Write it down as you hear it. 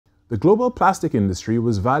The global plastic industry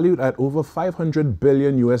was valued at over $500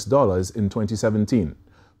 billion in 2017.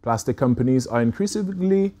 Plastic companies are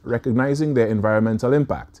increasingly recognizing their environmental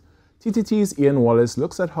impact. TTT's Ian Wallace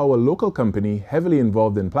looks at how a local company heavily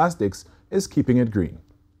involved in plastics is keeping it green.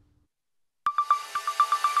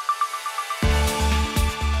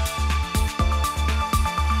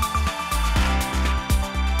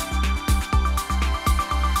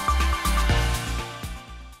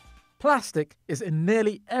 Plastic is in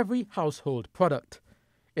nearly every household product.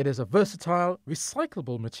 It is a versatile,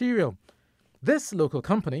 recyclable material. This local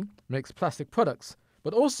company makes plastic products,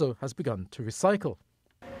 but also has begun to recycle.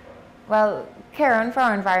 Well, caring for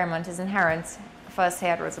our environment is inherent for us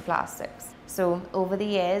here at Rotoplastics. So over the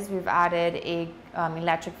years, we've added an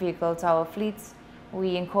electric vehicle to our fleet.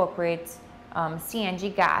 We incorporate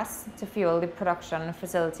CNG gas to fuel the production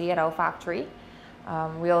facility at our factory.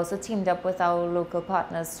 We also teamed up with our local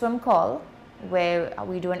partners SwimCall, where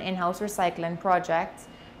we do an in-house recycling project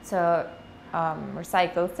to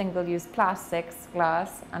recycle single-use plastics,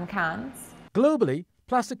 glass and cans. Globally,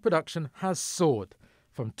 plastic production has soared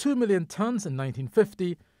from 2 million tons in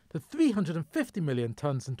 1950 to 350 million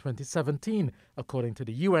tons in 2017, according to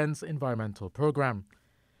the UN's Environmental Programme.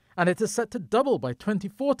 And it is set to double by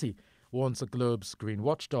 2040, warns the globe's green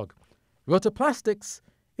watchdog. Rotoplastics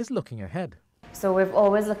is looking ahead. So we're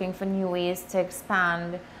always looking for new ways to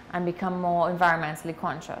expand and become more environmentally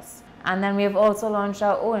conscious. And then we've also launched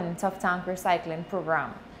our own tough tank recycling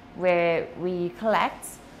program, where we collect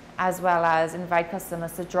as well as invite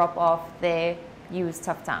customers to drop off their used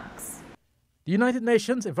tough tanks. The United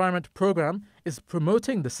Nations Environment Programme is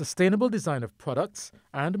promoting the sustainable design of products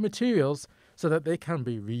and materials so that they can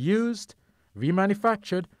be reused,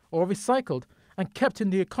 remanufactured or recycled and kept in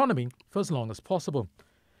the economy for as long as possible.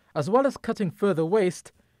 As well as cutting further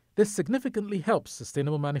waste, this significantly helps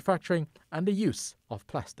sustainable manufacturing and the use of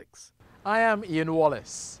plastics. I am Ian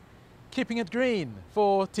Wallace, keeping it green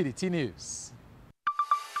for TTT News.